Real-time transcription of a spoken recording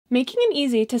Making it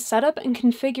easy to set up and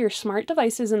configure smart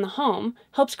devices in the home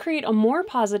helps create a more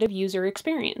positive user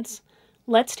experience.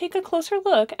 Let's take a closer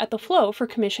look at the flow for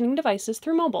commissioning devices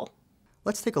through mobile.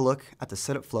 Let's take a look at the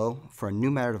setup flow for a new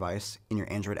Matter device in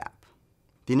your Android app.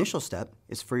 The initial step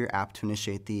is for your app to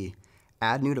initiate the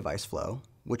Add New Device flow,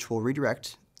 which will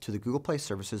redirect to the Google Play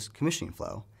Services commissioning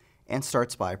flow and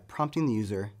starts by prompting the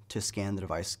user to scan the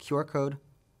device QR code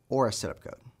or a setup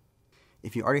code.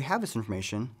 If you already have this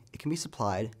information, it can be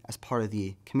supplied as part of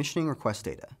the commissioning request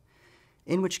data,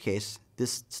 in which case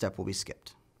this step will be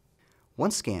skipped.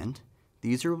 Once scanned, the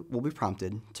user will be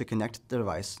prompted to connect the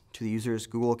device to the user's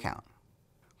Google account.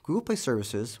 Google Play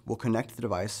Services will connect the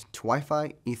device to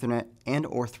Wi-Fi, Ethernet,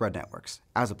 and/or Thread networks,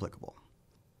 as applicable.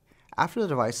 After the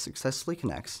device successfully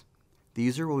connects, the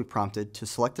user will be prompted to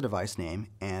select the device name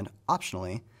and,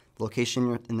 optionally, the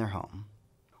location in their home.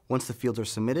 Once the fields are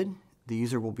submitted, the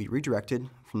user will be redirected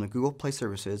from the Google Play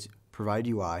Services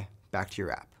provided UI back to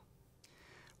your app.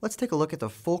 Let's take a look at the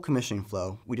full commissioning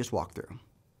flow we just walked through,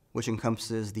 which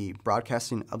encompasses the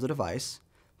broadcasting of the device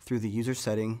through the user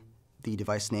setting the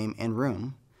device name and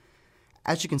room.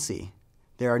 As you can see,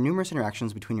 there are numerous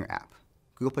interactions between your app,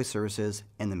 Google Play Services,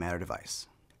 and the Matter device.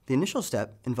 The initial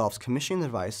step involves commissioning the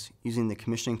device using the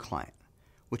commissioning client,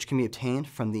 which can be obtained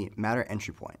from the Matter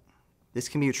entry point. This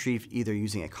can be retrieved either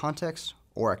using a context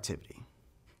or activity.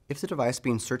 If the device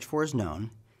being searched for is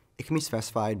known, it can be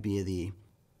specified via the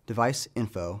device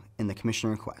info in the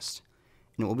commissioning request,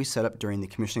 and it will be set up during the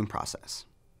commissioning process.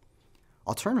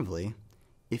 Alternatively,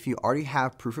 if you already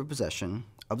have proof of possession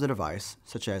of the device,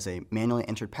 such as a manually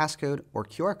entered passcode or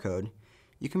QR code,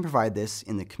 you can provide this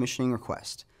in the commissioning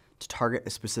request to target a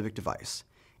specific device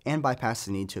and bypass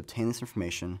the need to obtain this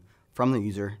information from the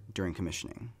user during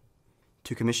commissioning.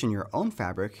 To commission your own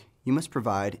fabric, you must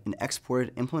provide an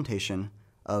exported implementation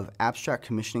of Abstract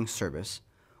Commissioning Service,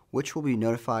 which will be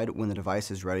notified when the device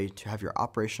is ready to have your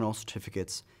operational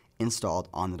certificates installed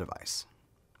on the device.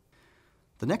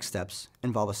 The next steps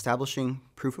involve establishing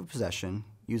proof of possession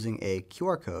using a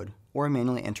QR code or a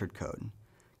manually entered code,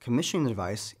 commissioning the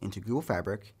device into Google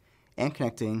Fabric, and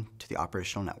connecting to the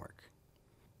operational network.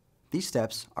 These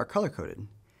steps are color-coded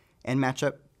and match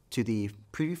up to the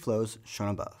preview flows shown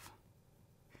above.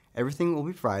 Everything will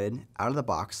be provided out of the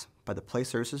box by the Play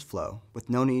Services flow with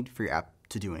no need for your app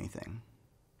to do anything.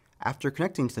 After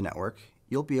connecting to the network,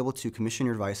 you'll be able to commission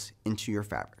your device into your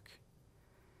fabric.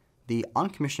 The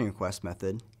onCommissioning request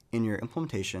method in your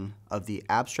implementation of the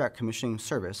Abstract Commissioning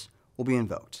Service will be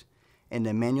invoked, and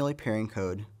a manually pairing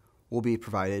code will be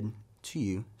provided to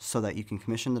you so that you can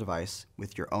commission the device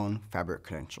with your own Fabric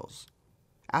credentials.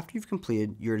 After you've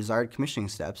completed your desired commissioning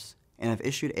steps and have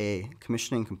issued a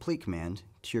commissioning complete command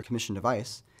to your commissioned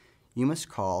device, you must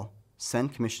call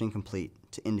send commissioning complete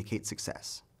to indicate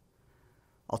success.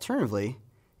 Alternatively,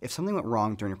 if something went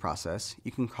wrong during your process,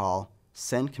 you can call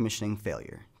send commissioning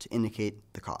failure to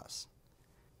indicate the cause.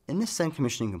 In this send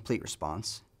commissioning complete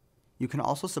response, you can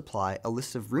also supply a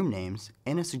list of room names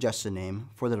and a suggested name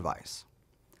for the device.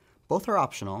 Both are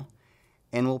optional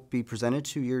and will be presented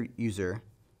to your user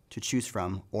to choose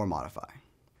from or modify.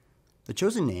 The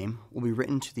chosen name will be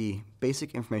written to the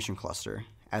basic information cluster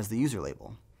as the user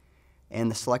label, and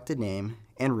the selected name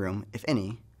and room, if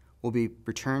any, will be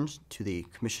returned to the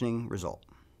commissioning result.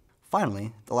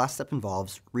 Finally, the last step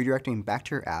involves redirecting back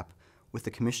to your app with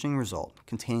the commissioning result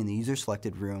containing the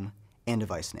user-selected room and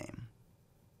device name.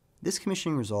 This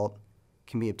commissioning result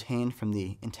can be obtained from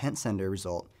the intent sender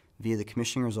result via the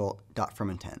commissioning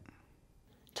result.fromIntent.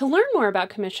 To learn more about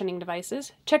commissioning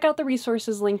devices, check out the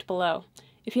resources linked below.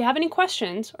 If you have any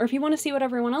questions, or if you want to see what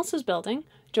everyone else is building,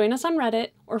 join us on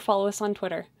Reddit or follow us on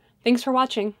Twitter. Thanks for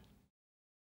watching.